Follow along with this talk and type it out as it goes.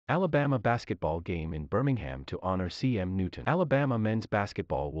Alabama basketball game in Birmingham to honor C.M. Newton. Alabama men's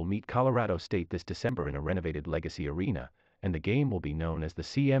basketball will meet Colorado State this December in a renovated Legacy Arena, and the game will be known as the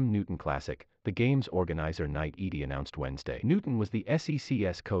C.M. Newton Classic, the game's organizer Knight Eady announced Wednesday. Newton was the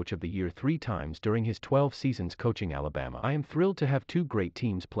SEC's Coach of the Year 3 times during his 12 seasons coaching Alabama. I am thrilled to have two great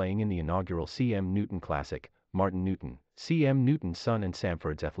teams playing in the inaugural C.M. Newton Classic, Martin Newton, C.M. Newton's son and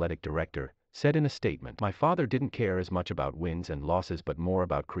Samford's athletic director, said in a statement. My father didn't care as much about wins and losses but more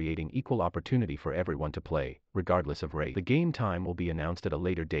about creating equal opportunity for everyone to play, regardless of race. The game time will be announced at a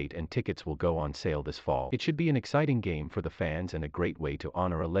later date and tickets will go on sale this fall. It should be an exciting game for the fans and a great way to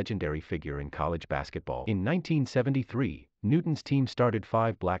honor a legendary figure in college basketball. In 1973, Newton's team started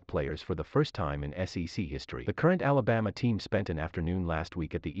 5 black players for the first time in SEC history. The current Alabama team spent an afternoon last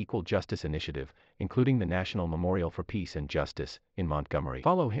week at the Equal Justice Initiative, including the National Memorial for Peace and Justice, in Montgomery.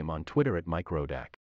 Follow him on Twitter at Mike Rodak.